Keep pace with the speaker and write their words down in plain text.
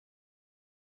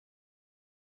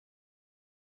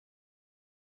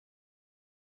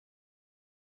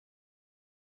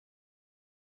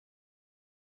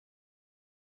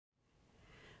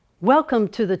Welcome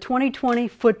to the 2020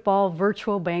 Football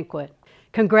Virtual Banquet.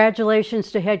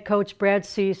 Congratulations to head coach Brad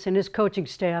Cease and his coaching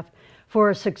staff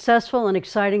for a successful and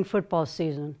exciting football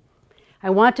season. I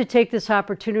want to take this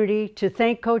opportunity to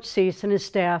thank Coach Cease and his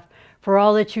staff for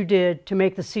all that you did to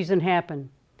make the season happen.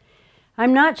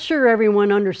 I'm not sure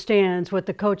everyone understands what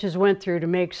the coaches went through to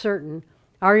make certain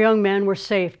our young men were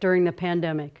safe during the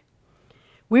pandemic.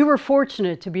 We were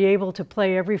fortunate to be able to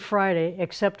play every Friday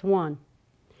except one.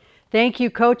 Thank you,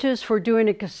 coaches, for doing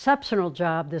an exceptional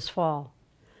job this fall.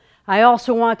 I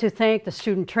also want to thank the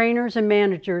student trainers and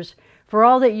managers for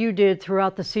all that you did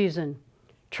throughout the season.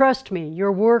 Trust me,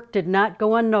 your work did not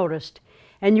go unnoticed,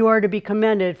 and you are to be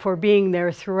commended for being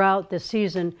there throughout the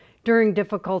season during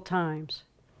difficult times.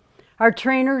 Our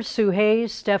trainers, Sue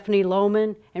Hayes, Stephanie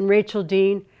Lohman, and Rachel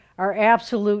Dean, are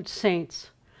absolute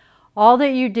saints. All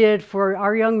that you did for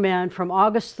our young men from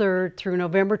August 3rd through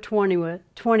November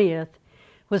 20th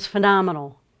was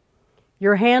phenomenal.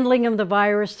 Your handling of the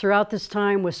virus throughout this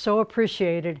time was so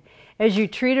appreciated as you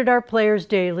treated our players'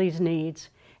 daily needs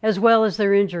as well as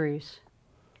their injuries.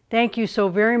 Thank you so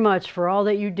very much for all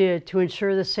that you did to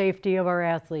ensure the safety of our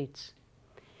athletes.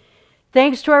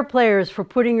 Thanks to our players for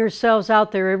putting yourselves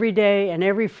out there every day and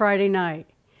every Friday night.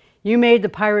 You made the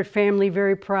Pirate family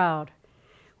very proud.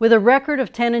 With a record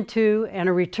of 10-2 and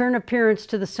a return appearance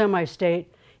to the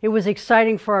semi-state, it was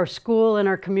exciting for our school and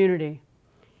our community.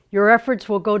 Your efforts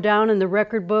will go down in the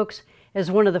record books as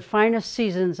one of the finest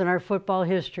seasons in our football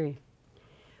history.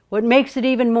 What makes it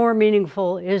even more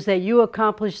meaningful is that you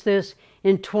accomplished this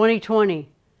in 2020,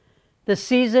 the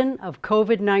season of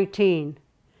COVID-19.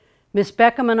 Ms.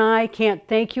 Beckham and I can't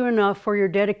thank you enough for your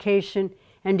dedication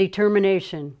and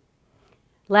determination.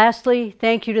 Lastly,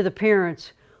 thank you to the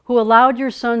parents who allowed your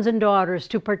sons and daughters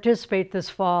to participate this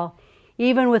fall,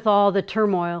 even with all the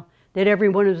turmoil that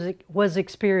everyone was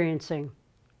experiencing.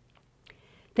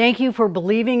 Thank you for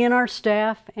believing in our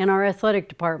staff and our athletic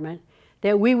department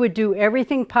that we would do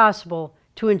everything possible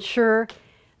to ensure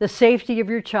the safety of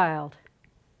your child.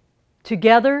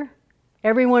 Together,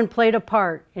 everyone played a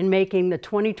part in making the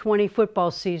 2020 football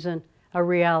season a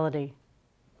reality.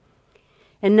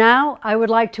 And now I would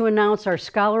like to announce our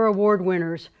Scholar Award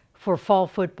winners for fall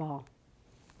football.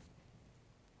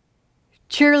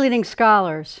 Cheerleading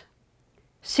Scholars: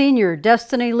 Senior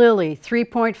Destiny Lilly,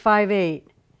 3.58.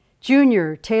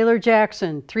 Junior Taylor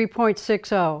Jackson,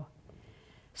 3.60.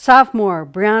 Sophomore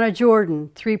Brianna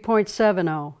Jordan,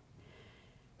 3.70.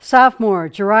 Sophomore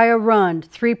Jariah Rund,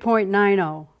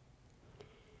 3.90.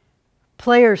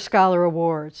 Player Scholar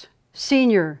Awards: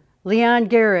 Senior Leon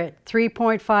Garrett,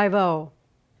 3.50.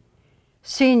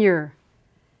 Senior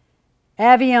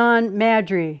Avion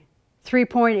Madry,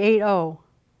 3.80.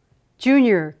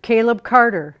 Junior Caleb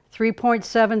Carter,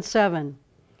 3.77.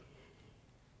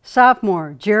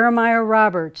 Sophomore Jeremiah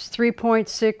Roberts,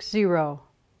 3.60.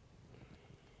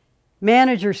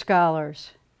 Manager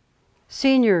Scholars: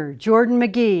 Senior Jordan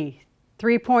McGee,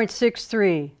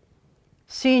 3.63.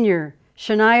 Senior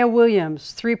Shania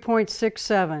Williams,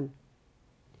 3.67.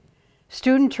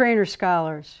 Student Trainer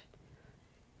Scholars: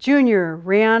 Junior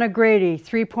Rihanna Grady,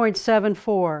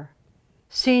 3.74.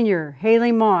 Senior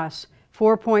Haley Moss,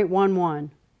 4.11.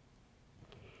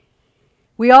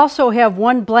 We also have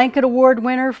one blanket award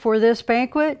winner for this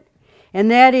banquet,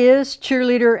 and that is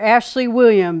cheerleader Ashley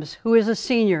Williams, who is a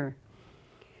senior.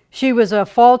 She was a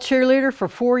fall cheerleader for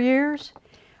 4 years,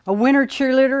 a winter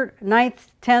cheerleader 9th,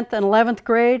 10th, and 11th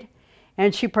grade,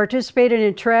 and she participated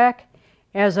in track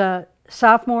as a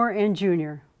sophomore and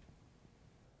junior.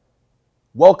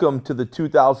 Welcome to the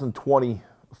 2020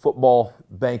 Football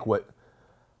Banquet.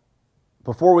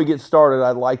 Before we get started,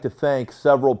 I'd like to thank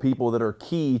several people that are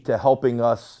key to helping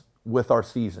us with our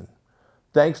season.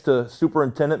 Thanks to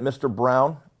Superintendent Mr.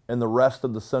 Brown and the rest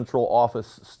of the central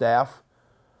office staff.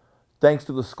 Thanks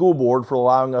to the school board for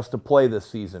allowing us to play this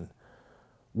season.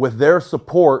 With their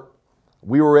support,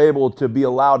 we were able to be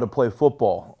allowed to play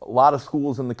football. A lot of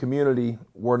schools in the community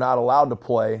were not allowed to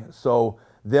play, so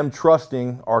them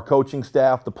trusting our coaching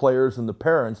staff, the players, and the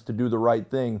parents to do the right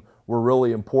thing were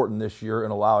really important this year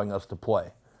in allowing us to play.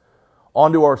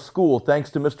 On to our school. Thanks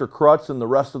to Mr. Krutz and the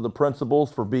rest of the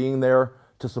principals for being there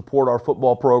to support our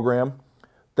football program.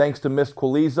 Thanks to Miss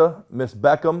Quiliza, Miss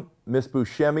Beckham, Miss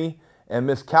Buscemi, and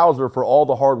Miss Kauser for all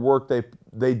the hard work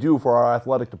they do for our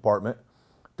athletic department.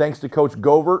 Thanks to Coach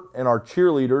Govert and our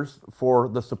cheerleaders for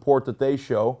the support that they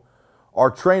show.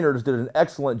 Our trainers did an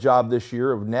excellent job this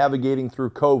year of navigating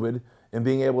through COVID and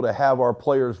being able to have our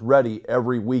players ready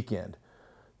every weekend.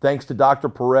 Thanks to Dr.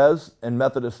 Perez and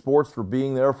Methodist Sports for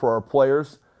being there for our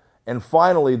players. And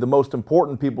finally, the most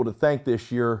important people to thank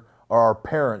this year are our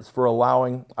parents for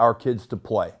allowing our kids to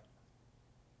play.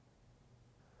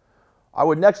 I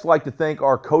would next like to thank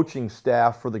our coaching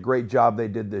staff for the great job they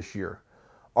did this year.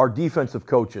 Our defensive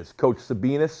coaches, Coach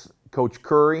Sabinas, Coach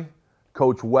Curry,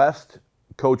 Coach West,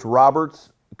 Coach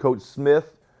Roberts, Coach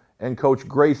Smith, and Coach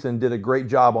Grayson did a great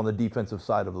job on the defensive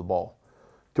side of the ball.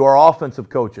 To our offensive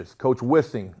coaches, Coach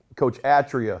Wissing, Coach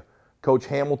Atria, Coach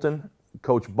Hamilton,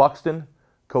 Coach Buxton,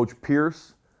 Coach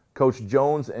Pierce, Coach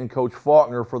Jones, and Coach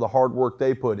Faulkner for the hard work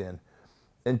they put in.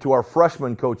 And to our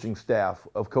freshman coaching staff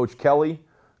of Coach Kelly,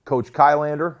 Coach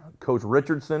Kylander, Coach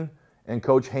Richardson, and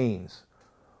Coach Haynes.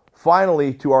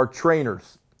 Finally, to our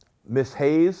trainers, Miss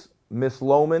Hayes, Miss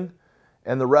Lohman,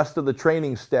 and the rest of the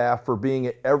training staff for being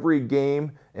at every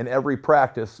game and every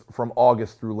practice from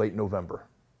August through late November.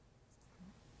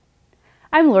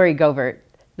 I'm Lori Govert,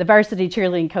 the varsity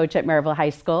cheerleading coach at Merrillville High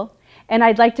School, and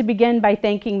I'd like to begin by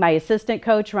thanking my assistant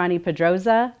coach, Ronnie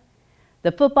Pedroza,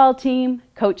 the football team,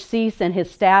 Coach Cease and his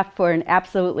staff for an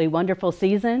absolutely wonderful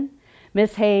season,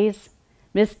 Miss Hayes,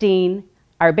 Miss Dean,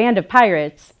 our band of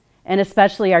Pirates, and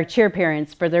especially our cheer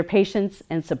parents for their patience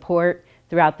and support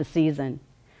throughout the season.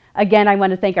 Again, I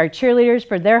want to thank our cheerleaders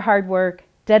for their hard work,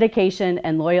 dedication,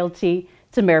 and loyalty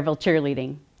to Merrillville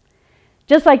cheerleading.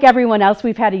 Just like everyone else,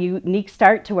 we've had a unique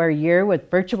start to our year with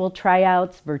virtual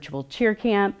tryouts, virtual cheer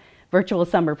camp, virtual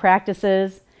summer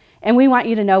practices, and we want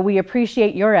you to know we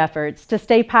appreciate your efforts to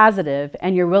stay positive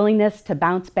and your willingness to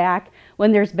bounce back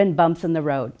when there's been bumps in the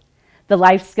road. The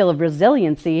life skill of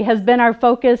resiliency has been our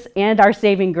focus and our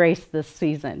saving grace this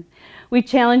season. We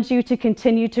challenge you to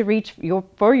continue to reach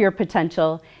for your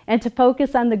potential and to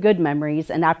focus on the good memories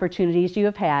and opportunities you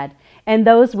have had and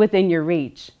those within your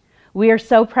reach. We are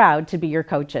so proud to be your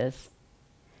coaches.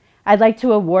 I'd like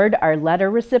to award our letter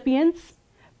recipients,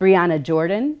 Brianna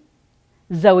Jordan,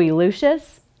 Zoe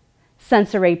Lucius,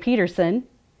 Sensore Peterson,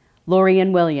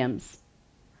 Lorian Williams.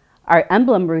 Our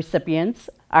emblem recipients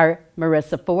are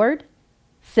Marissa Ford,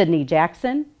 Sydney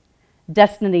Jackson,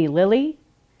 Destiny Lilly,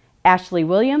 Ashley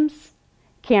Williams,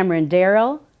 Cameron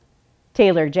Darrell,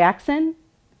 Taylor Jackson,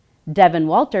 Devin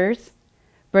Walters,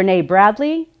 Brene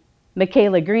Bradley,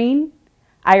 Michaela Green,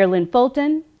 Ireland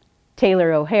Fulton,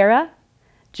 Taylor O'Hara,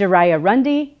 Jariah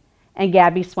Rundy, and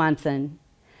Gabby Swanson.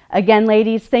 Again,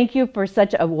 ladies, thank you for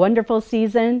such a wonderful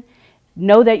season.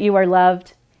 Know that you are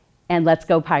loved, and let's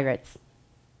go Pirates.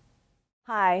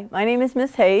 Hi, my name is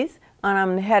Miss Hayes, and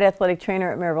I'm the head athletic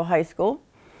trainer at Merrillville High School.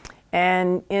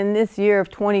 And in this year of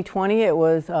 2020, it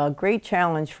was a great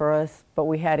challenge for us, but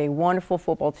we had a wonderful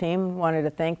football team. Wanted to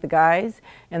thank the guys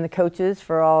and the coaches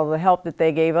for all the help that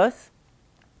they gave us,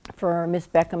 for Miss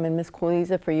Beckham and Miss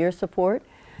Quiliza for your support.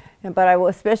 But I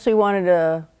especially wanted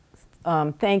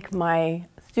to thank my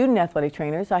student athletic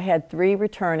trainers. I had 3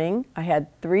 returning. I had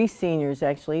 3 seniors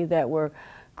actually that were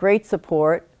great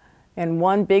support. And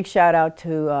one big shout out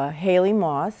to Haley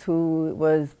Moss, who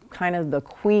was kind of the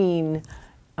queen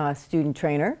student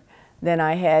trainer. Then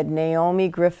I had Naomi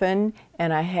Griffin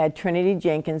and I had Trinity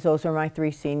Jenkins. Those are my 3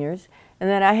 seniors. And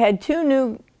then I had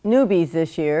 2 newbies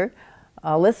this year,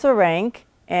 Alyssa Rank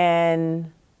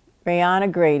and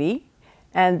Rihanna Grady.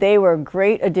 And they were a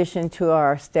great addition to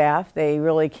our staff. They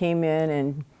really came in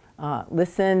and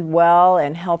listened well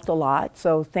and helped a lot.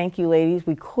 So thank you, ladies.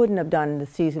 We couldn't have done the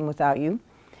season without you.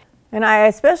 And I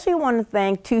especially want to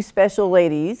thank 2 special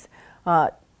ladies.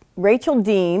 Rachel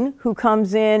Dean, who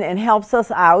comes in and helps us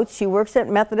out. She works at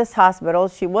Methodist Hospital.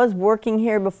 She was working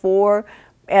here before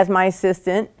as my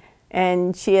assistant,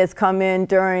 and she has come in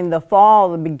during the fall,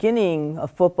 the beginning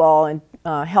of football, and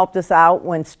helped us out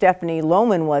when Stephanie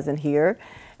Lohman wasn't here.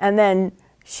 And then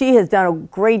she has done a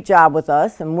great job with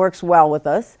us and works well with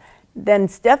us. Then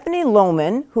Stephanie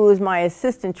Lohman, who is my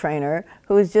assistant trainer,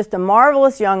 who is just a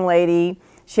marvelous young lady.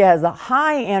 She has a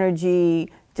high energy,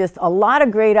 just a lot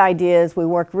of great ideas. We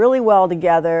work really well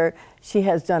together. She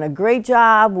has done a great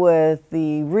job with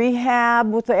the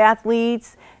rehab with the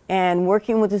athletes and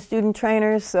working with the student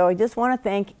trainers. So I just want to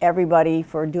thank everybody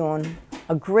for doing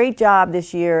a great job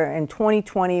this year in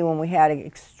 2020 when we had an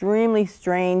extremely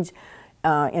strange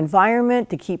environment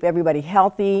to keep everybody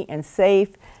healthy and safe,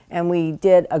 and we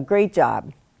did a great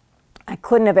job. I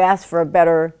couldn't have asked for a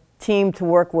better team to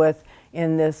work with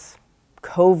in this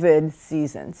COVID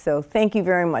season. So thank you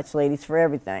very much, ladies, for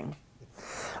everything.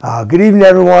 Good evening,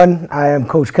 everyone. I am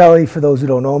Coach Kelly, for those who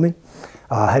don't know me,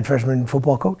 head freshman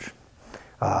football coach.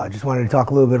 Just wanted to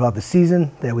talk a little bit about the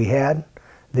season that we had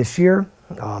this year.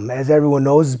 As everyone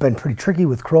knows, it's been pretty tricky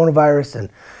with coronavirus and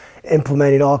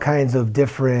implementing all kinds of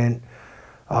different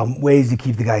ways to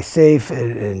keep the guys safe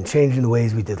and changing the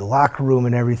ways we did the locker room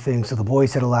and everything. So the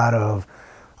boys had a lot of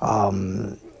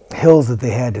hills that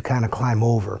they had to kind of climb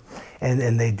over,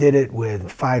 and they did it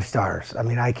with 5 stars. I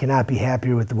mean, I cannot be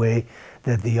happier with the way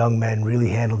that the young men really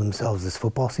handled themselves this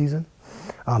football season.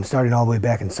 Starting all the way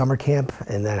back in summer camp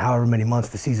and then however many months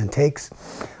the season takes,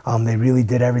 they really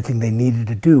did everything they needed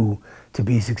to do to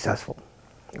be successful.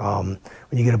 When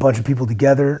you get a bunch of people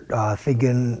together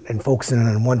thinking and focusing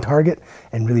on one target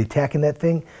and really attacking that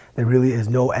thing, there really is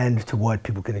no end to what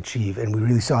people can achieve. And we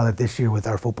really saw that this year with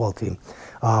our football team,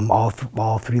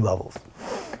 all three levels.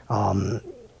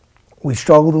 We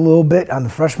struggled a little bit on the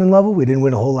freshman level. We didn't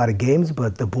win a whole lot of games,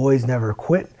 but the boys never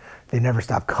quit. They never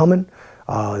stopped coming.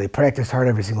 They practiced hard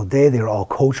every single day. They were all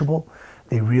coachable.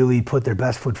 They really put their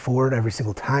best foot forward every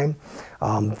single time.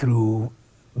 Through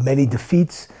many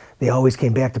defeats, they always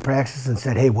came back to practice and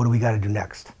said, hey, what do we got to do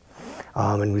next?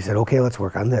 And we said, okay, let's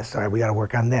work on this. All right, we got to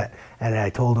work on that. And I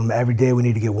told them every day we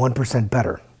need to get 1%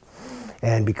 better.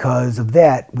 And because of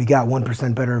that, we got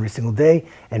 1% better every single day.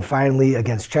 And finally,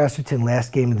 against Chesterton,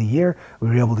 last game of the year, we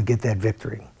were able to get that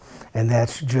victory. And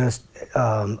that's just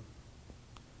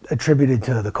attributed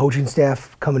to the coaching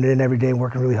staff coming in every day and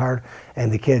working really hard,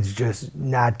 and the kids just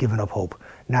not giving up hope,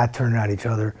 not turning on each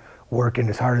other, working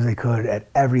as hard as they could at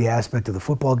every aspect of the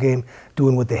football game,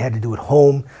 doing what they had to do at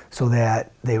home so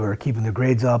that they were keeping their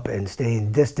grades up and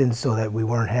staying distant so that we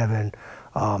weren't having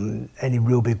any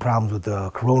real big problems with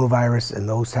the coronavirus and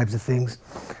those types of things.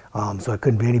 So I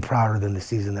couldn't be any prouder than the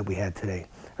season that we had today,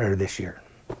 or this year.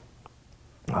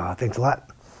 Thanks a lot,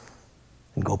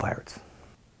 and go Pirates.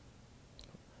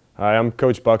 Hi, I'm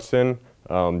Coach Buxton,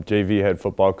 JV head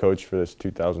football coach for this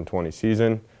 2020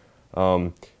 season.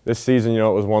 This season, it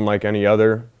was one like any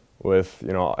other with,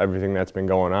 everything that's been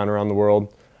going on around the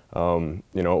world. It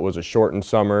was a shortened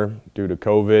summer due to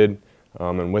COVID,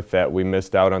 and with that, we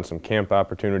missed out on some camp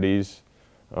opportunities.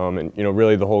 And,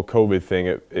 really the whole COVID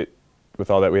thing, with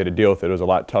all that we had to deal with, it was a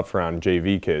lot tougher on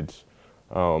JV kids.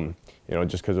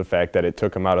 Just because of the fact that it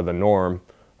took them out of the norm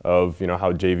of,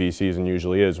 how JV season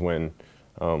usually is when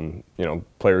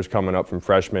players coming up from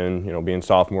freshmen, being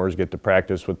sophomores, get to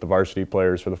practice with the varsity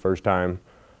players for the first time.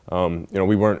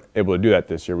 We weren't able to do that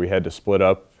this year. We had to split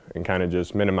up and kind of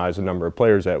just minimize the number of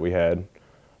players that we had.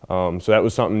 So that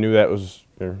was something new that was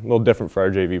a little different for our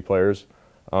JV players.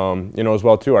 As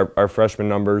well too, our freshman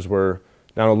numbers were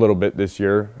down a little bit this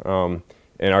year,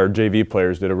 and our JV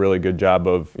players did a really good job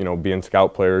of being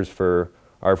scout players for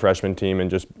our freshman team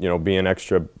and just being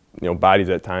extra bodies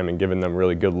at time and giving them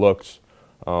really good looks.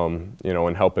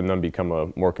 And helping them become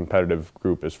a more competitive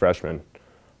group as freshmen.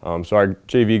 So our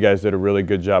JV guys did a really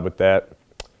good job with that.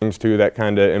 Things too that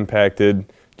kind of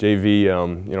impacted JV,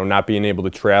 not being able to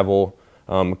travel,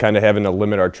 kind of having to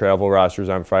limit our travel rosters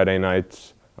on Friday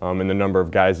nights, and the number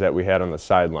of guys that we had on the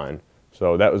sideline.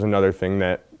 So that was another thing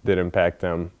that did impact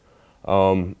them.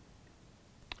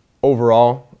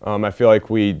 Overall, I feel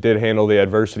like we did handle the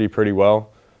adversity pretty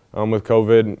well with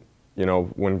COVID.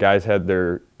 When guys had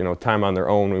their, time on their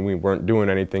own when we weren't doing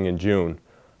anything in June.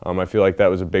 I feel like that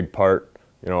was a big part,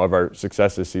 of our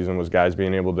success this season was guys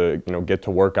being able to, get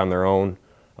to work on their own,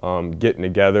 getting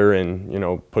together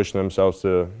and, pushing themselves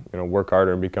to, work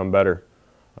harder and become better.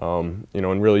 And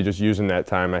really just using that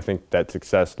time, I think that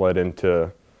success led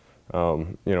into,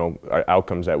 our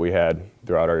outcomes that we had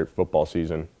throughout our football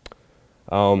season.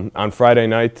 On Friday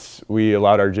nights, we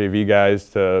allowed our JV guys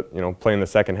to, play in the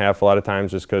second half a lot of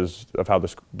times just because of how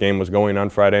this game was going on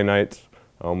Friday nights.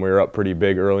 We were up pretty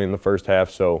big early in the first half,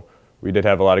 so we did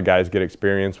have a lot of guys get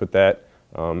experience with that.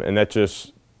 And that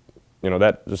just,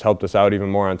 that just helped us out even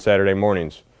more on Saturday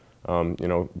mornings,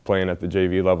 playing at the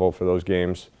JV level for those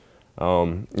games.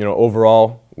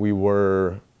 Overall, we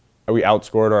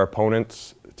outscored our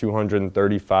opponents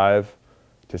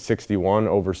 235-61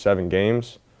 over 7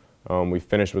 games. We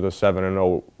finished with a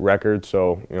 7-0 record,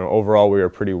 so overall we were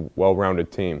a pretty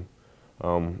well-rounded team,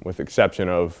 with the exception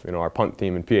of our punt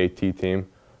team and PAT team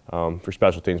for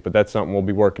special teams. But that's something we'll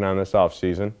be working on this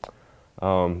off-season.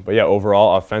 But yeah,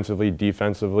 overall, offensively,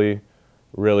 defensively,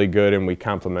 really good, and we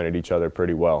complemented each other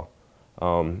pretty well.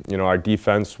 Our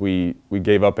defense, we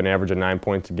gave up an average of 9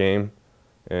 points a game,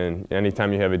 and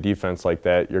anytime you have a defense like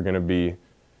that, you're going to be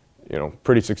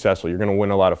pretty successful. You're going to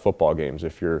win a lot of football games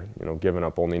if you're, giving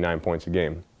up only 9 points a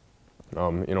game.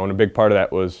 And a big part of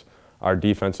that was our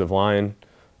defensive line,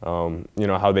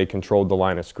 how they controlled the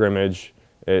line of scrimmage.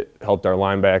 It helped our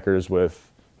linebackers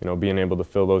with, being able to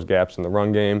fill those gaps in the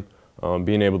run game,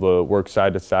 being able to work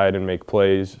side to side and make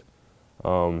plays.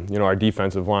 Our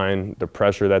defensive line, the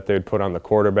pressure that they'd put on the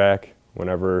quarterback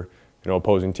whenever,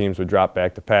 opposing teams would drop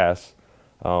back to pass.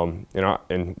 And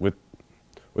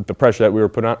with the pressure that we were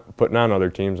putting on other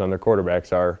teams, on their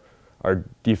quarterbacks, our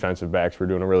defensive backs were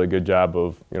doing a really good job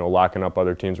of, locking up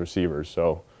other teams' receivers.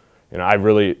 So,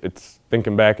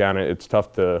 thinking back on it, it's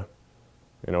tough to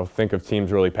think of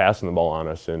teams really passing the ball on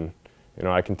us. And,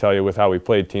 I can tell you with how we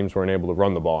played, teams weren't able to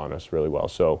run the ball on us really well.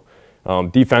 So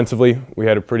defensively, we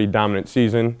had a pretty dominant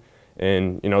season.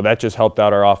 And, that just helped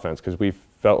out our offense because we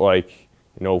felt like,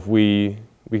 if we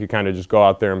could kind of just go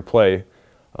out there and play,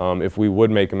 if we would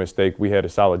make a mistake, we had a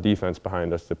solid defense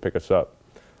behind us to pick us up.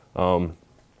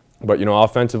 But,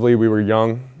 offensively, we were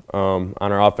young on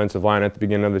our offensive line at the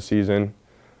beginning of the season.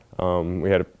 We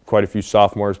had quite a few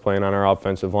sophomores playing on our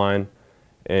offensive line.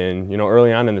 And,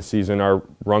 early on in the season, our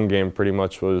run game pretty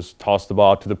much was toss the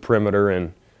ball to the perimeter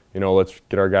and, let's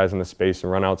get our guys in the space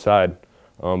and run outside.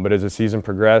 But as the season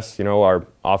progressed, our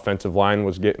offensive line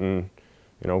was getting,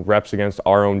 reps against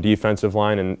our own defensive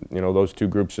line, and, those two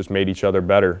groups just made each other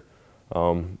better.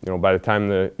 By the time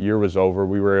the year was over,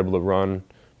 we were able to run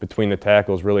between the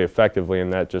tackles really effectively,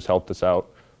 and that just helped us out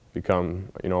become,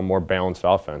 a more balanced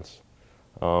offense.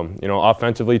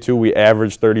 Offensively, too, we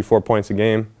averaged 34 points a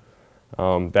game.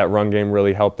 That run game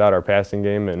really helped out our passing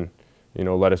game and,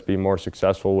 let us be more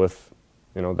successful with,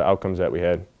 the outcomes that we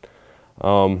had.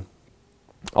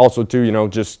 Also, too,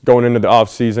 just going into the off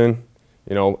season,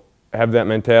 have that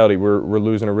mentality. We're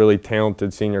losing a really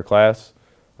talented senior class.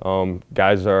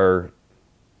 Guys are,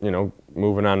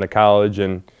 moving on to college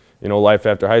and, life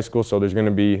after high school, so there's going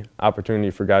to be opportunity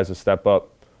for guys to step up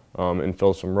and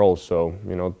fill some roles. So,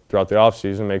 throughout the off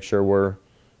season, make sure we're,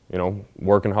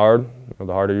 working hard.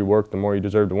 The harder you work, the more you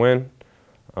deserve to win.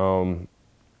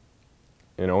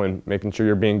 And making sure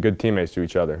you're being good teammates to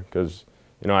each other. Because,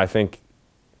 I think,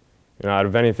 out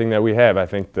of anything that we have, I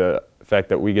think the fact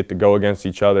that we get to go against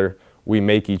each other, we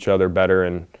make each other better,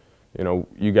 and,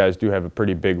 you guys do have a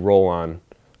pretty big role on,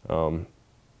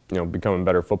 becoming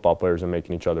better football players and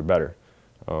making each other better.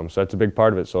 So that's a big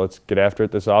part of it. So let's get after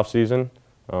it this off season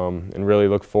and really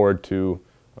look forward to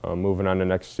moving on to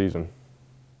next season.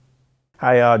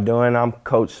 How y'all doing? I'm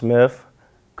Coach Smith,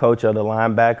 coach of the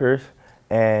linebackers.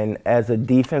 And as a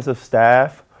defensive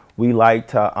staff, we like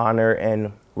to honor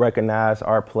and recognize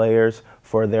our players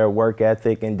for their work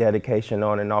ethic and dedication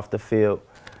on and off the field.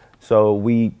 So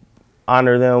we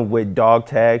honor them with dog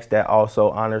tags that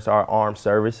also honors our armed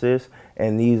services.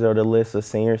 And these are the list of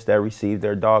seniors that received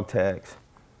their dog tags.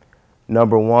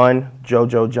 Number 1,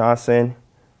 JoJo Johnson.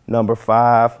 Number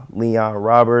 5, Leon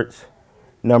Roberts.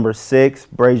 Number 6,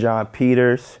 Brajon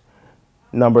Peters.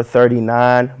 Number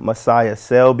 39, Messiah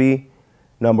Selby.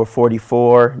 Number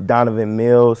 44, Donovan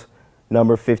Mills.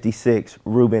 Number 56,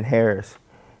 Ruben Harris.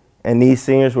 And these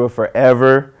seniors will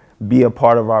forever be a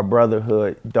part of our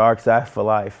brotherhood, Dark Side for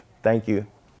Life. Thank you.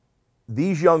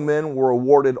 These young men were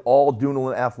awarded All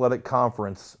Duneland Athletic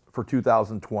Conference for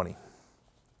 2020.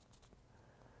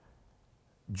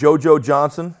 JoJo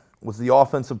Johnson was the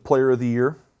Offensive Player of the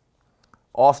Year.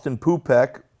 Austin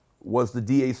Pupek was the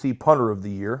DAC Punter of the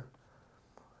Year.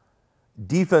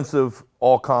 Defensive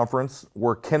All-Conference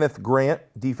were Kenneth Grant,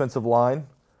 defensive line,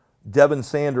 Devin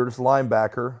Sanders,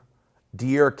 linebacker,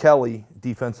 De'Aaron Kelly,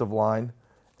 defensive line,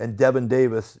 and Devin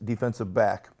Davis, defensive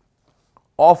back.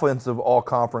 Offensive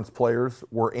All-Conference players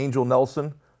were Angel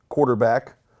Nelson,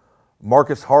 quarterback,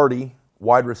 Marcus Hardy,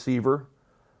 wide receiver,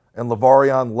 and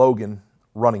Lavarion Logan,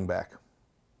 running back.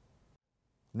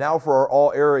 Now for our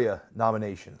All-Area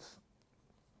nominations.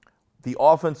 The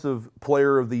Offensive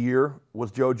Player of the Year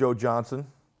was JoJo Johnson.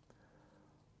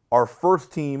 Our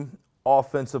first team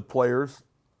offensive players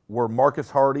were Marcus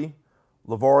Hardy,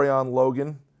 Lavarion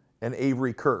Logan, and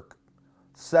Avery Kirk.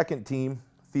 Second team,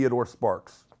 Theodore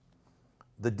Sparks.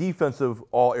 The defensive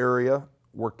All-Area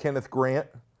were Kenneth Grant,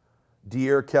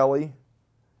 De'Aaron Kelly,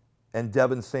 and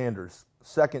Devin Sanders.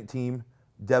 Second team,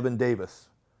 Devin Davis.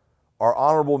 Our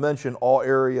honorable mention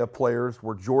All-Area players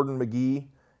were Jordan McGee,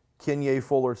 Kenye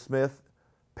Fuller-Smith,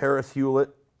 Paris Hewlett,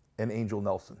 and Angel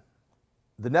Nelson.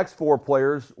 The next 4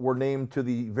 players were named to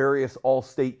the various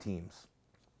All-State teams.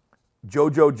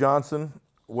 JoJo Johnson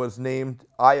was named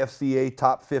IFCA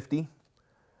Top 50.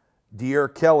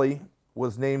 De'Aaron Kelly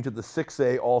was named to the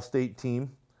 6A All-State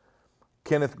team.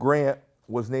 Kenneth Grant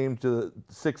was named to the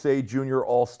 6A Junior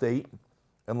All-State.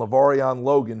 And Lavarion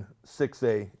Logan,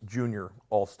 6A Junior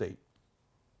All-State.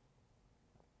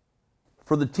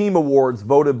 For the team awards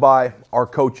voted by our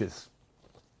coaches,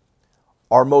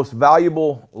 our most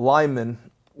valuable lineman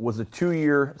was a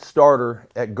 2-year starter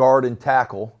at guard and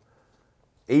tackle,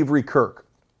 Avery Kirk.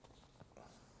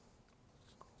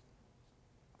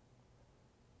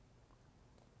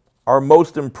 Our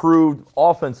most improved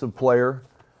offensive player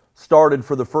started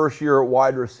for the first year at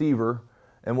wide receiver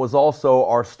and was also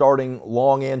our starting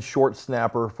long and short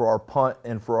snapper for our punt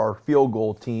and for our field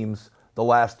goal teams the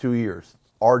last 2 years,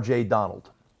 R.J.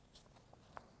 Donald.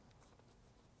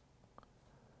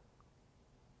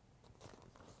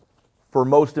 for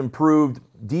most improved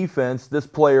defense, this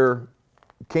player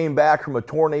came back from a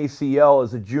torn ACL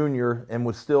as a junior and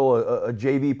was still a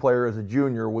JV player as a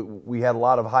junior. We had a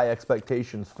lot of high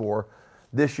expectations for.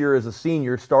 This year as a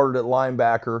senior, started at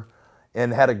linebacker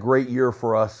and had a great year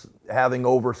for us, having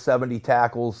over 70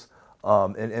 tackles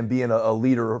and being a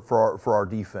leader for our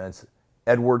defense.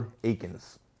 Edward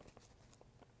Akins.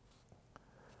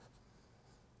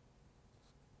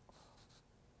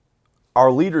 Our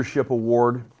leadership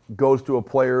award goes to a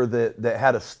player that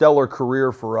had a stellar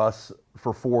career for us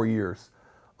for 4 years.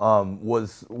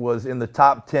 Was in the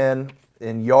top 10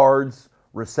 in yards,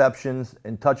 receptions,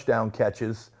 and touchdown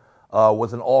catches.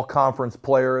 Was an all-conference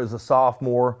player as a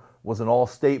sophomore. Was an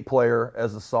all-state player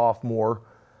as a sophomore.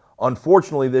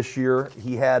 Unfortunately, this year,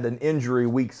 he had an injury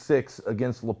week 6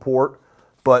 against LaPorte,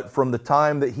 but from the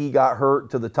time that he got hurt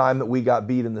to the time that we got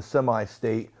beat in the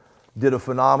semi-state, did a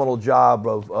phenomenal job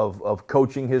of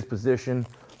coaching his position,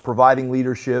 providing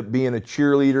leadership, being a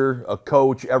cheerleader, a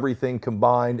coach, everything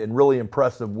combined, and really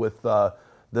impressive with the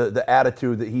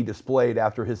attitude that he displayed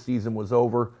after his season was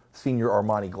over. Senior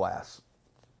Armani Glass.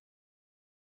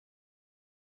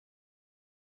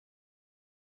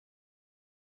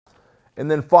 And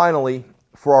then finally,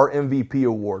 for our MVP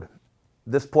award,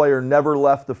 this player never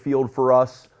left the field for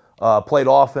us, played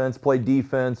offense, played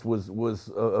defense, was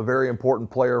a very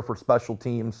important player for special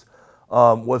teams,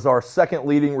 was our second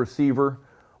leading receiver,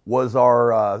 was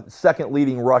our second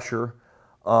leading rusher,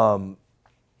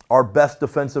 our best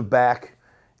defensive back,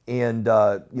 and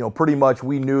pretty much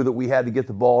we knew that we had to get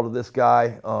the ball to this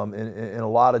guy in a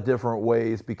lot of different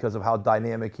ways because of how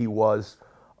dynamic he was.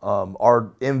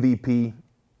 Our MVP,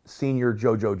 Senior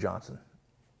JoJo Johnson.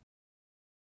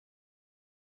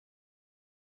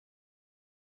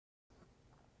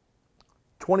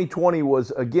 '20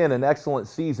 was again an excellent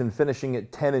season, finishing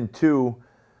at 10-2.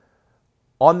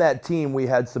 On that team, we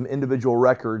had some individual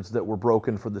records that were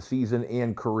broken for the season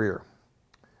and career.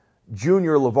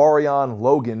 Junior Lavarion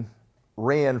Logan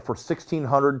ran for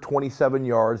 1,627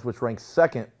 yards, which ranks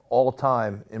second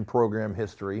all-time in program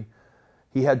history.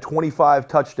 He had 25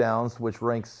 touchdowns, which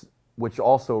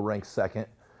also ranks second.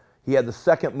 He had the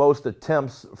second most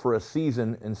attempts for a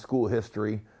season in school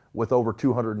history with over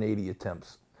 280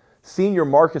 attempts. Senior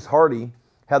Marcus Hardy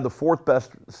had the fourth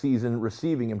best season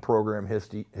receiving in program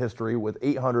history with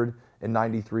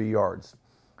 893 yards.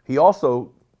 He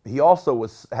also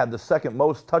had the second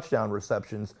most touchdown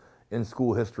receptions in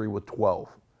school history with 12.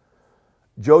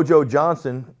 JoJo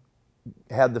Johnson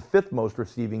had the fifth most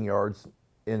receiving yards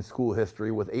in school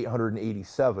history with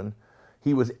 887.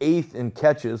 He was eighth in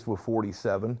catches with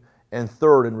 47 and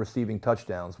third in receiving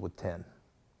touchdowns with 10.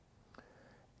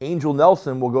 Angel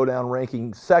Nelson will go down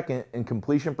ranking second in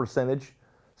completion percentage,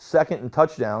 second in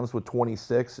touchdowns with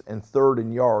 26, and third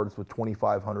in yards with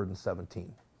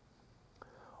 2,517.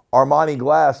 Armani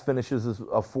Glass finishes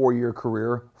a 4-year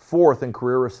career, fourth in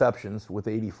career receptions with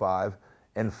 85,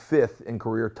 and fifth in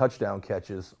career touchdown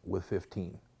catches with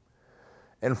 15.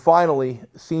 And finally,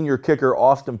 senior kicker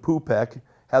Austin Pupek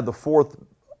had the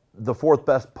fourth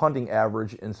best punting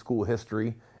average in school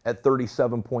history at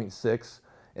 37.6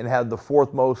 and had the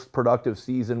fourth most productive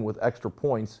season with extra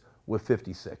points with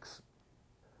 56.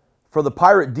 For the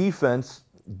Pirate defense,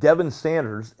 Devin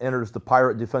Sanders enters the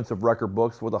Pirate defensive record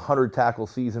books with a 100-tackle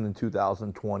season in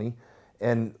 2020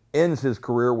 and ends his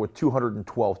career with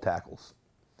 212 tackles.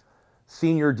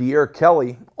 Senior De'Air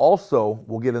Kelly also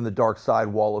will get in the Dark Side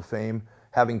Wall of Fame,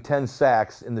 having 10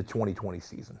 sacks in the 2020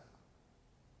 season.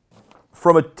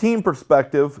 From a team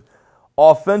perspective,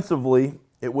 offensively,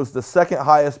 it was the second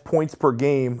highest points per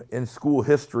game in school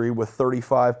history with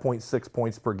 35.6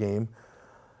 points per game.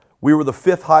 We were the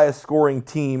fifth highest scoring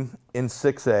team in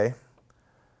 6A.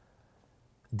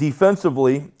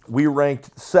 Defensively, we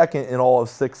ranked second in all of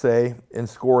 6A in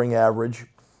scoring average,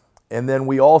 and then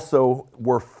we also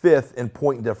were fifth in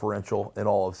point differential in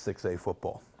all of 6A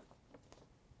football.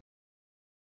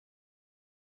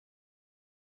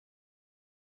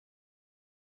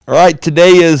 All right,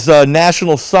 today is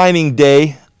National Signing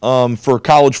Day for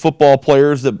college football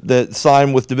players that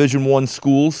sign with Division I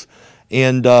schools.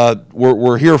 And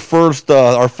we're here first,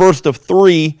 our first of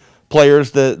 3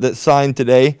 players that signed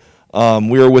today.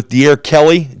 We are with De'Air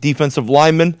Kelly, defensive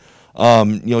lineman.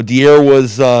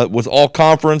 De'Air was all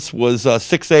conference, was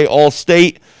 6A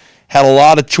all-state, had a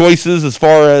lot of choices as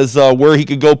far as where he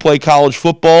could go play college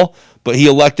football, but he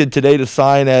elected today to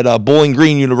sign at Bowling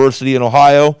Green University in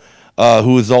Ohio,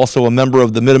 who is also a member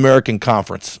of the Mid-American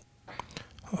Conference.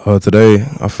 Today,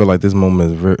 I feel like this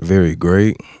moment is very, very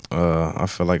great. I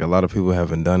feel like a lot of people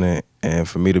haven't done it, and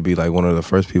for me to be like one of the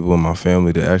first people in my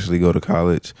family to actually go to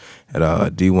college at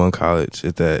D1 college,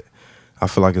 is that I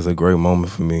feel like it's a great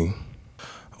moment for me.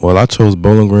 Well, I chose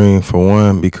Bowling Green for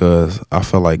one because I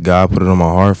felt like God put it on my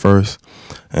heart first.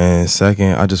 And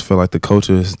second, I just feel like the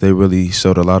coaches, they really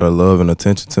showed a lot of love and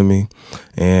attention to me.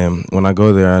 And when I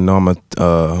go there, I know I'm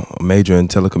a major in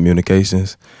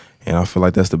telecommunications, and I feel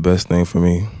like that's the best thing for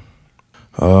me.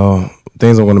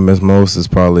 Things I'm going to miss most is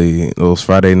probably those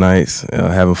Friday nights,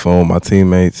 having fun with my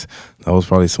teammates. That was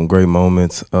probably some great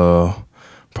moments.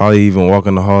 Probably even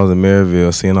walking the halls in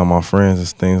Merrillville, seeing all my friends and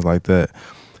things like that.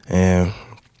 And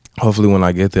hopefully when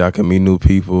I get there, I can meet new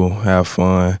people, have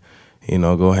fun,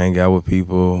 go hang out with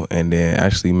people, and then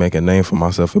actually make a name for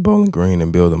myself at Bowling Green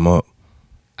and build them up.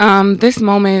 This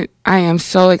moment, I am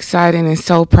so excited and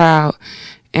so proud.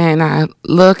 And I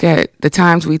look at the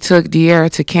times we took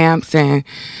De'Ara to camps, and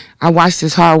I watched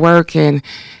his hard work, and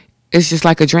it's just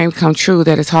like a dream come true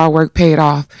that his hard work paid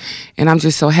off. And I'm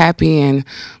just so happy, and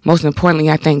most importantly,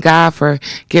 I thank God for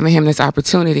giving him this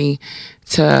opportunity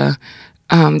to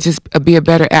just be a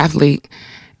better athlete,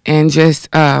 and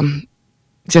just the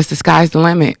sky's the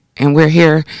limit. And we're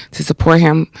here to support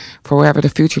him for wherever the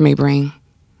future may bring.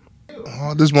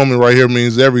 This moment right here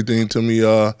means everything to me.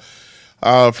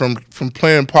 From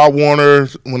playing Pop Warner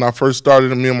when I first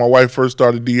started, and me and my wife first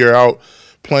started the year out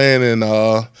playing, and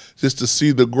just to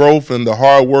see the growth and the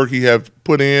hard work he had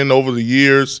put in over the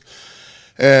years,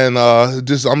 and I'm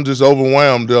just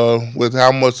overwhelmed with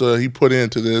how much he put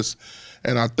into this,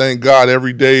 and I thank God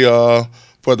every day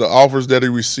for the offers that he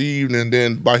received, and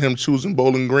then by him choosing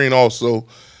Bowling Green also.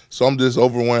 So I'm just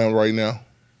overwhelmed right now,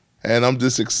 and I'm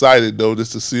just excited though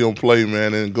just to see him play,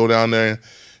 man, and go down there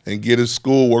and get his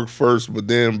schoolwork first, but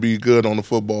then be good on the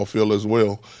football field as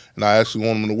well. And I actually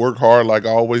want him to work hard like I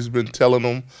always been telling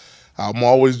him. I'm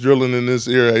always drilling in this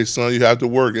area, hey, son, you have to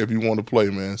work if you want to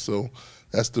play, man. So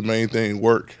that's the main thing,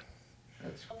 work.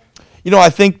 I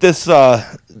think this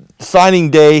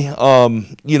signing day,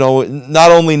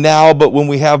 not only now, but when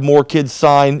we have more kids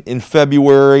sign in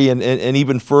February and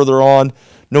even further on,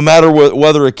 no matter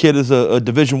whether a kid is a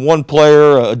Division I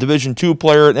player, a Division II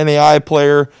player, an NAI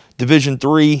player, Division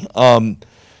III,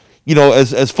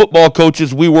 as football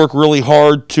coaches, we work really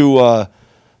hard to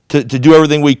do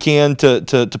everything we can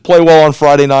to play well on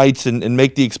Friday nights and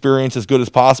make the experience as good as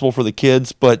possible for the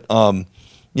kids. But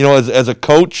as a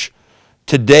coach,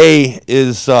 today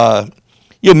is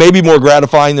maybe more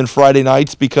gratifying than Friday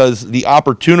nights because the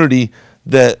opportunity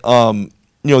that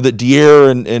that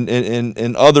De'Ara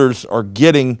and others are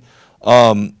getting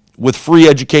with free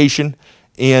education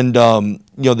and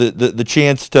the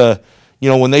chance to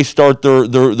when they start their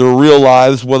real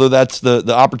lives, whether that's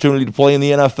the opportunity to play in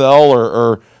the NFL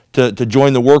or to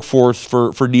join the workforce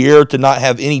for De'Ara to not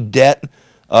have any debt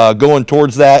going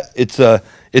towards that. It's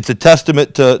a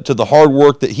testament to the hard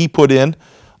work that he put in,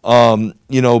 and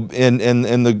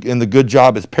the good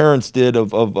job his parents did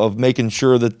of making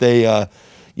sure that they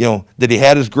that he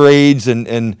had his grades,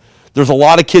 and there's a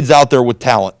lot of kids out there with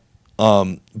talent,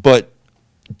 but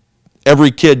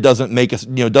every kid doesn't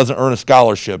earn a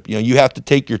scholarship. You have to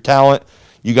take your talent,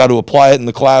 you got to apply it in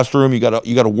the classroom, you got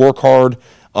to work hard,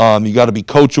 you got to be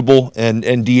coachable, and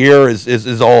De'Ara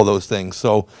is all of those things.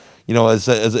 So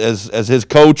as his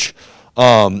coach,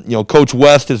 Coach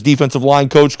West, his defensive line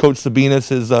coach, Coach Sabinas,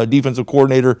 his defensive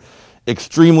coordinator,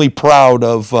 extremely proud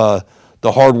of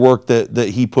the hard work that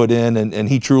he put in, and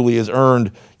he truly has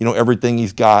earned everything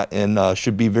he's got, and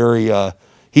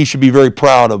he should be very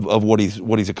proud of what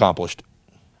he's accomplished.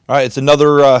 All right, it's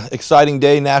another exciting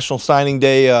day, National Signing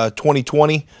Day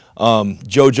 2020.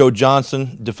 JoJo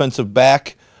Johnson, defensive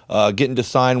back, getting to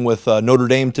sign with Notre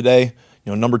Dame today.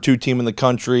 Number 2 team in the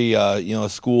country. A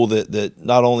school that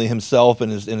not only himself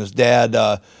and his dad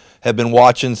have been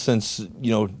watching since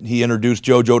he introduced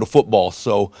JoJo to football.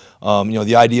 So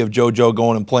the idea of JoJo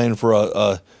going and playing for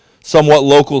a somewhat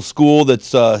local school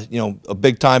that's a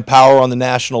big time power on the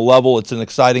national level. It's an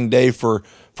exciting day for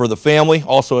the family.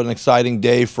 Also an exciting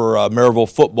day for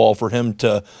Merrillville football for him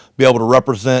to be able to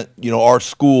represent our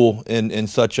school in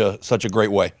such a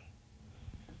great way.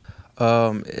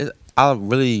 I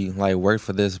really work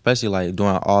for this, especially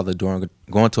going to all the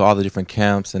different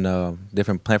camps and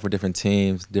playing for different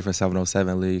teams, different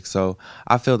 707 leagues. So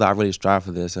I feel that I really strive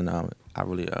for this, and I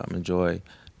really enjoy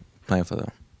playing for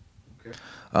them. Okay.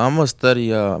 I'm gonna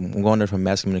study. I'm going there for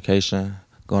mass communication.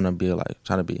 Going to be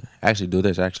do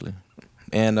this actually,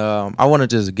 and I want to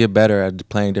just get better at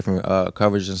playing different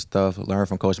coverage and stuff. Learn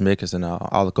from Coach Mickens and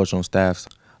all the coaching staffs.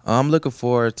 I'm looking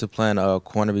forward to playing a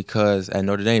corner because at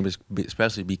Notre Dame,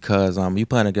 especially because you're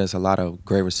playing against a lot of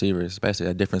great receivers, especially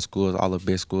at different schools, all the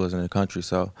big schools in the country.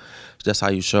 So that's how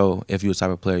you show if you're the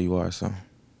type of player you are. So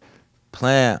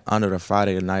playing under the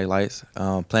Friday night lights,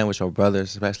 playing with your brothers,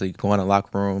 especially going to the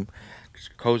locker room.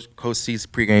 Coach C's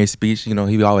pregame speech, you know,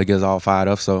 he always gets all fired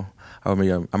up, so I'm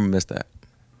gonna miss that.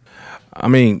 I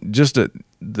mean, just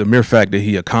the mere fact that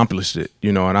he accomplished it,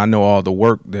 you know, and I know all the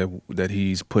work that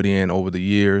he's put in over the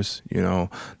years, you know,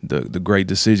 the great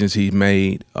decisions he's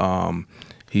made.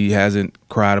 He hasn't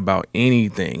cried about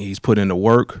anything. He's put in the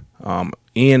work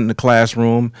in the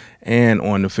classroom and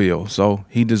on the field, so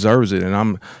he deserves it,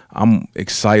 and I'm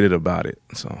excited about it.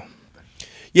 So,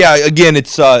 yeah, again,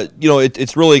 it's you know,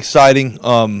 it's really exciting.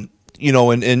 You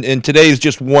know, and today is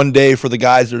just one day for the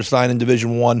guys that are signed in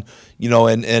Division I. You know,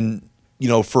 and you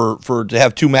know, for to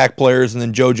have 2 MAC players and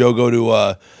then JoJo go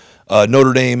to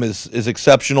Notre Dame is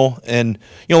exceptional. And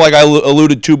you know, like I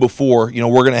alluded to before, you know,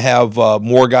 we're going to have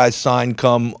more guys signed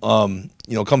come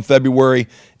you know, come February.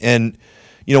 And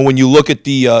you know, when you look at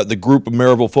the group of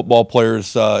Merrillville football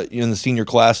players in the senior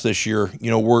class this year, you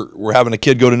know, we're having a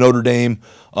kid go to Notre Dame,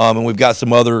 and we've got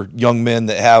some other young men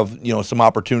that have, you know, some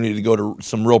opportunity to go to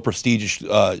some real prestigious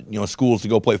you know, schools to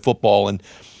go play football. And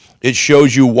it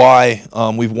shows you why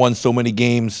we've won so many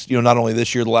games. You know, not only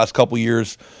this year, the last couple of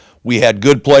years, we had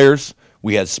good players,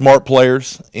 we had smart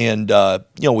players, and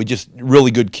you know, we just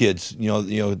really good kids. You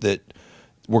know that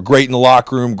were great in the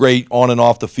locker room, great on and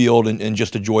off the field, and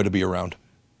just a joy to be around.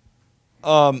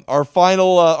 Our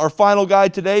final guy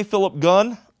today, Philip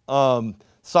Gunn,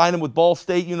 signing with Ball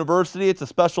State University. It's a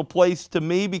special place to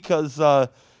me because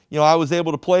you know, I was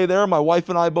able to play there. My wife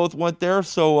and I both went there,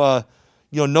 so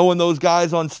you know, knowing those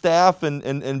guys on staff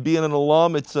and being an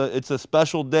alum, it's a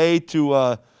special day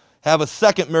to have a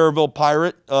second Merrillville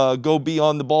Pirate go be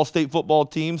on the Ball State football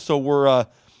team. So we're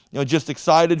you know, just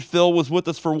excited. Phil was with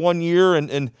us for 1 year,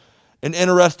 and an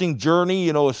interesting journey.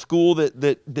 You know, a school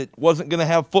that wasn't going to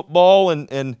have football,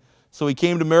 and so he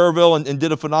came to Merrillville and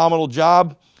did a phenomenal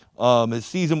job. His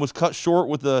season was cut short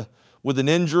with an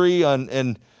injury,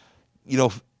 and you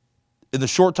know, in the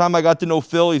short time I got to know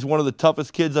Phil, he's one of the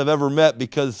toughest kids I've ever met,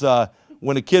 because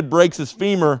when a kid breaks his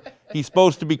femur, he's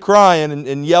supposed to be crying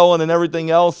and yelling and everything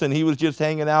else, and he was just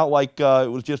hanging out like it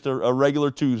was just a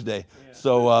regular Tuesday. Yeah.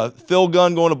 So Phil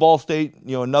Gunn going to Ball State,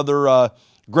 you know, another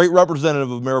great representative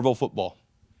of Merrillville football.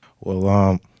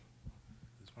 Well,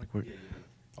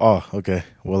 oh, okay.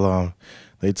 Well,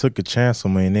 they took a chance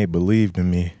on me and they believed in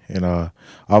me, and I've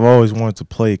always wanted to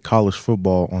play college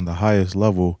football on the highest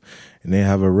level, and they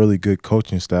have a really good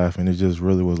coaching staff, and it just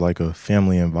really was like a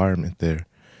family environment there.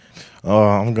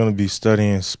 I'm going to be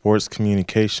studying sports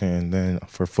communication, and then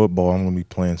for football, I'm going to be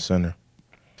playing center.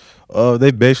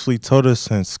 They basically told us,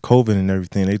 since COVID and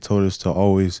everything, they told us to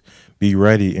always be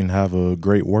ready and have a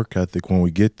great work ethic when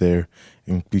we get there,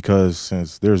 and because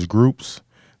since there's groups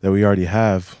that we already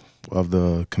have of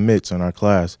the commits in our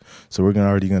class, so we're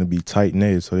already going to be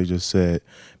tight-knit. So they just said,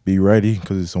 be ready,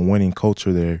 because it's a winning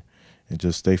culture there, and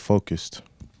just stay focused.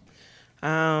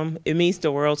 It means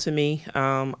the world to me.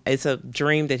 It's a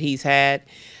dream that he's had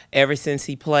ever since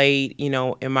he played. You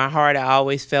know, in my heart, I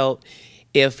always felt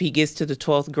if he gets to the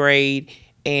 12th grade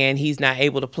and he's not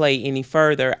able to play any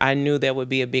further, I knew there would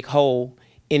be a big hole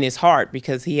in his heart,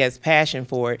 because he has passion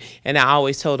for it. And I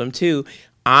always told him, too,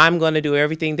 I'm going to do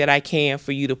everything that I can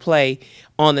for you to play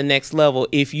on the next level.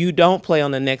 If you don't play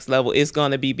on the next level, it's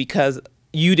going to be because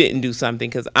you didn't do something,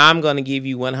 because I'm going to give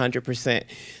you 100%.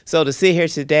 So to sit here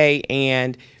today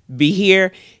and be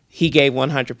here, he gave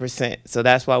 100%. So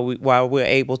that's why we're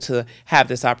able to have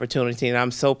this opportunity, and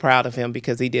I'm so proud of him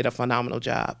because he did a phenomenal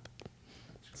job.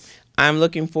 I'm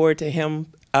looking forward to him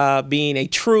being a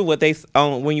true,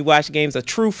 when you watch games, a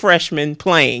true freshman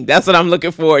playing. That's what I'm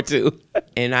looking forward to.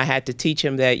 And I had to teach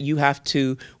him that you have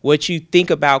to, what you think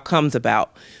about comes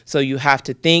about. So you have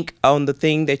to think on the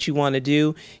thing that you want to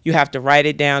do. You have to write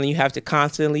it down, and you have to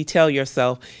constantly tell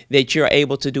yourself that you're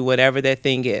able to do whatever that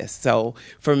thing is. So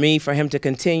for me, for him to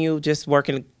continue just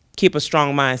working, keep a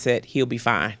strong mindset, he'll be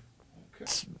fine.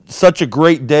 It's such a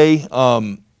great day.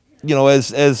 You know,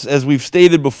 as we've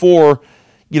stated before,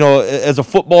 you know, as a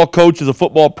football coach, as a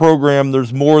football program,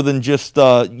 there's more than just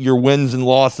your wins and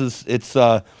losses. It's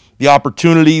the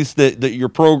opportunities that your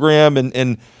program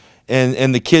and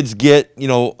the kids get, you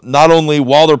know, not only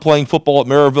while they're playing football at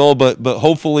Merrillville, but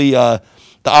hopefully the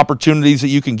opportunities that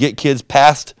you can get kids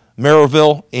past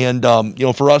Merrillville. And you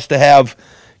know, for us to have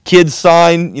kids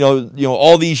sign, you know,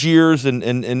 all these years and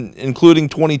including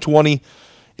 2020.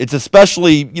 It's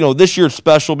especially, you know, this year's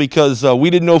special because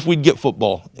we didn't know if we'd get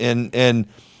football. And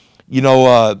you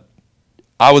know,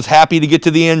 I was happy to get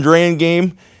to the Andrean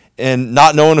game and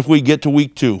not knowing if we'd get to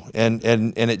week 2. And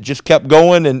it just kept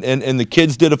going, and the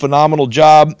kids did a phenomenal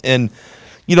job. And,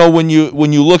 you know, when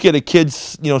you look at a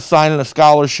kid's, you know, signing a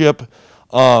scholarship,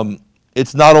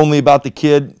 it's not only about the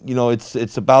kid, you know,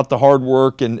 it's about the hard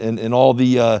work and all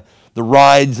the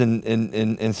rides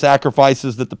and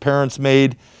sacrifices that the parents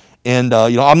made. And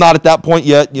you know, I'm not at that point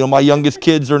yet. You know, my youngest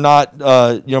kids are not.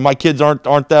 You know, my kids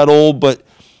aren't that old, but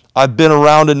I've been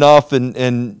around enough,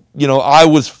 and you know, I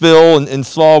was Phil and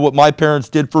saw what my parents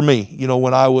did for me. You know,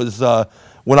 when I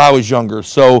was younger.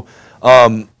 So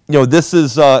you know, this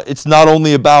is it's not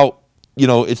only about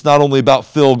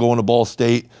Phil going to Ball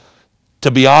State. To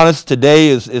be honest, today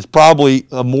is probably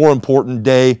a more important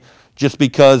day, just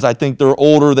because I think they're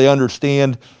older. They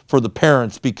understand for the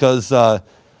parents, because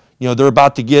you know, they're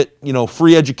about to get, you know,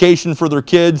 free education for their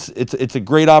kids. It's a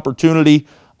great opportunity.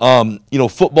 You know,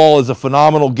 football is a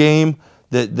phenomenal game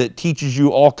that teaches you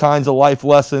all kinds of life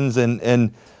lessons.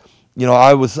 And you know,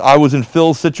 I was in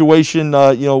Phil's situation.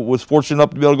 You know, was fortunate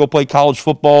enough to be able to go play college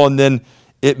football, and then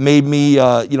it made me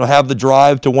you know, have the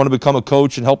drive to want to become a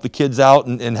coach and help the kids out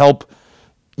and help,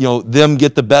 you know, them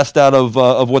get the best out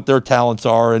of what their talents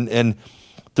are. And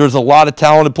there's a lot of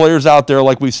talented players out there,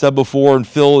 like we've said before, and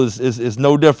Phil is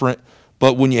no different.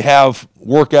 But when you have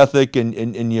work ethic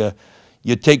and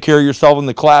you take care of yourself in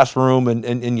the classroom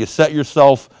and you set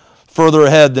yourself further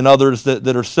ahead than others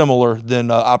that are similar, then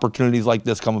opportunities like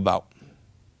this come about.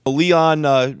 Leon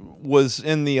was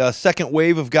in the second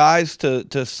wave of guys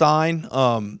to sign,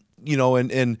 you know,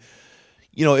 and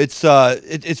you know,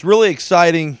 it's really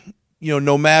exciting. You know,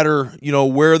 no matter, you know,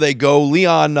 where they go.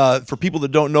 Leon, for people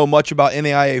that don't know much about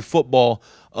NAIA football,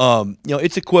 you know,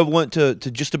 it's equivalent to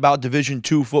just about Division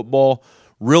II football.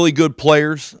 Really good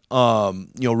players, you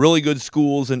know, really good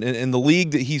schools, and the league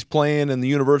that he's playing and the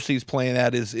university he's playing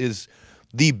at is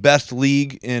the best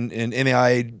league in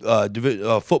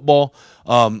NAIA football.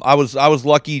 I was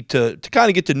lucky to kind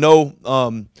of get to know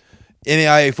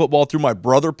NAIA football through my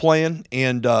brother playing,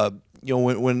 and you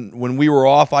know, when we were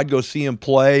off, I'd go see him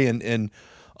play, and you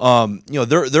know,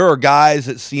 there are guys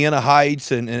at Siena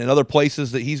Heights and other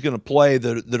places that he's going to play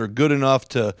that are good enough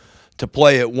to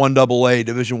play at 1AA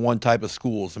Division I type of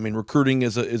schools. I mean, recruiting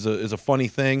is a funny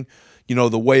thing, you know,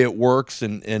 the way it works,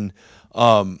 and you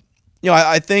know,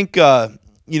 I think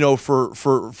you know,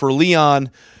 for Leon,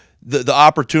 the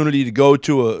opportunity to go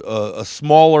to a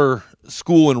smaller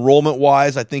school enrollment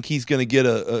wise, I think he's going to get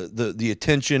the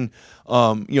attention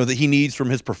you know, that he needs from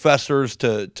his professors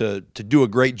to do a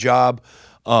great job.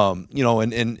 You know,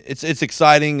 and it's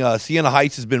exciting. Siena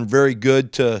Heights has been very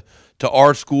good to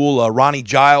our school. Ronnie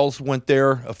Giles went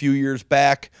there a few years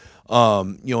back.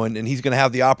 You know, and he's going to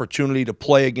have the opportunity to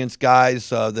play against guys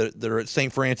that are at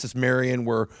St. Francis Marion,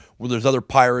 where there's other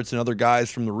Pirates and other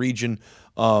guys from the region,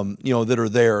 you know, that are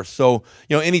there. So,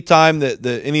 you know, anytime that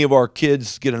any of our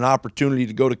kids get an opportunity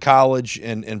to go to college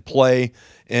and play,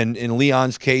 and in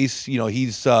Leon's case, you know,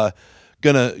 he's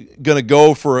gonna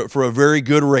go for a very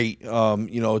good rate,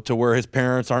 you know, to where his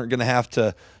parents aren't gonna have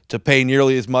to pay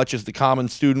nearly as much as the common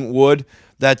student would.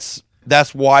 That's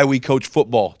why we coach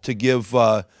football, to give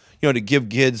you know, to give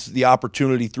kids the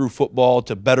opportunity through football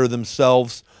to better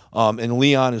themselves. And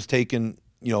Leon has taken,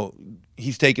 you know,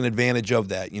 he's taken advantage of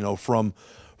that. You know, from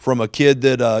a kid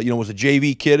that you know, was a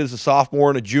JV kid as a sophomore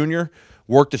and a junior,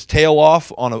 worked his tail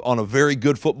off on a very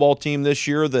good football team this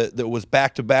year that was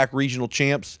back-to-back regional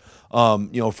champs. You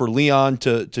know, for Leon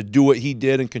to do what he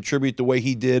did and contribute the way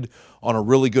he did on a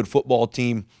really good football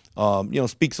team, you know,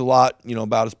 speaks a lot, you know,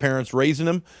 about his parents raising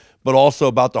him, but also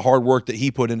about the hard work that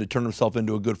he put in to turn himself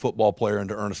into a good football player and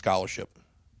to earn a scholarship.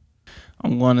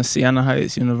 I'm going to Siena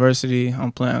Heights University.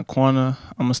 I'm playing corner.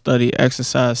 I'm going to study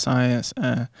exercise science,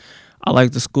 and I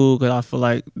like the school because I feel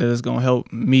like that it's going to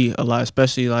help me a lot,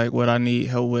 especially like what I need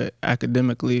help with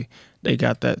academically. They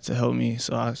got that to help me,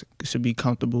 so I should be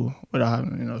comfortable without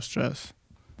having, you know, stress.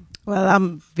 Well,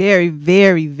 I'm very,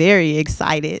 very, very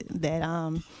excited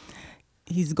that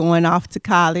he's going off to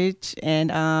college,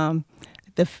 and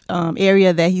the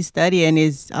area that he's studying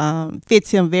is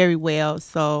fits him very well.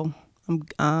 So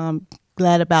I'm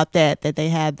glad about that they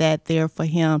have that there for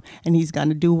him, and he's going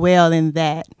to do well in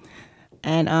that.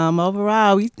 And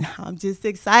overall, I'm just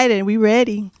excited. We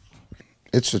ready.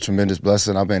 It's a tremendous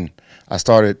blessing. I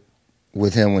started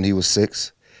with him when he was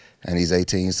 6, and he's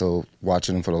 18. So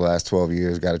watching him for the last 12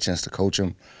 years, got a chance to coach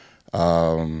him.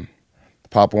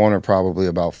 Pop Warner probably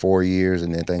about 4 years,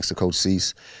 and then thanks to Coach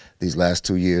Cease, these last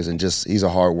 2 years. And just he's a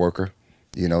hard worker.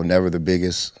 You know, never the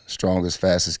biggest, strongest,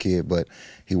 fastest kid, but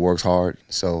he works hard.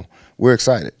 So we're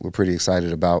excited. We're pretty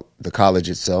excited about the college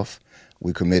itself.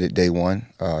 We committed day one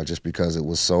just because it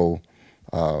was so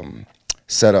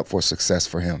set up for success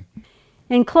for him.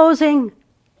 In closing,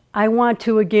 I want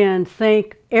to again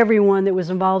thank everyone that was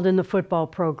involved in the football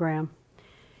program.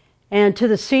 And to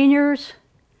the seniors,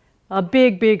 a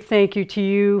big, big thank you to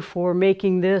you for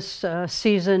making this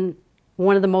season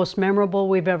one of the most memorable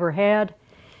we've ever had.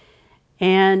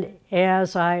 And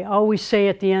as I always say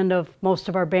at the end of most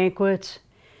of our banquets,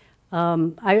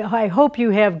 I hope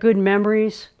you have good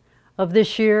memories of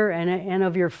this year and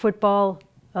of your football,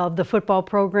 of the football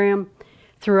program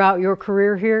throughout your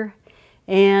career here.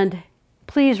 And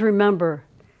please remember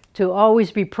to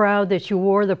always be proud that you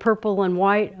wore the purple and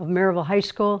white of Merrillville High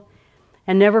School.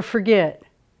 And never forget,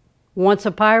 once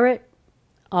a pirate,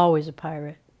 always a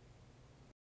pirate.